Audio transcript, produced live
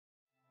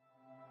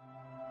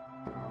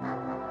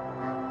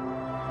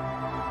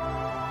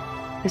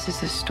This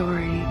is a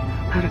story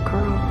about a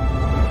girl.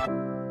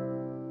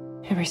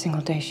 Every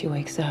single day she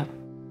wakes up,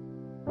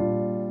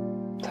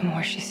 the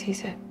more she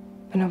sees it,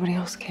 but nobody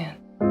else can.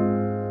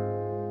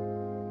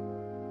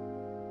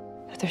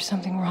 That there's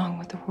something wrong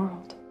with the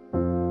world.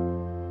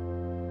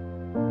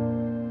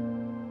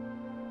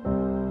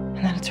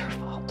 And that it's her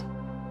fault.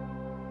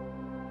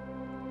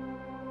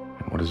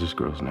 And what is this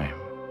girl's name?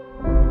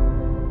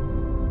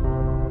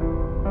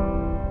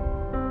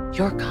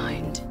 Your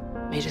kind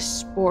made a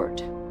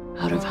sport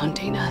out of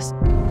hunting us.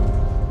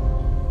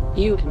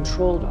 You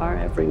controlled our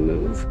every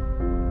move.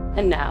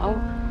 And now,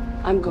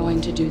 I'm going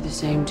to do the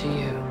same to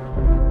you.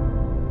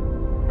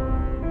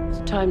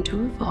 It's time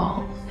to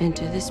evolve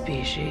into the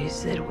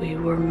species that we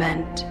were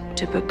meant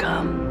to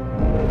become.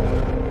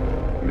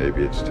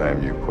 Maybe it's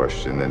time you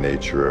question the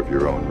nature of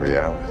your own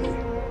reality.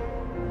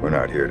 We're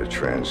not here to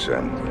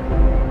transcend.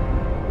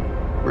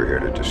 We're here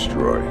to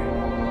destroy.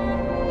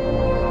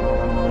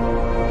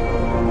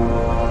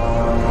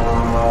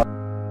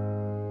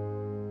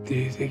 Do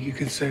you think you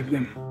can save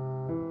them?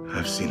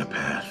 I've seen a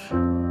path.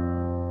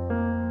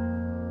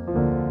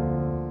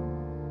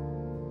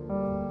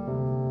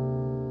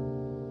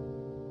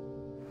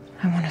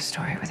 I want a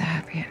story with a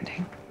happy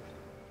ending.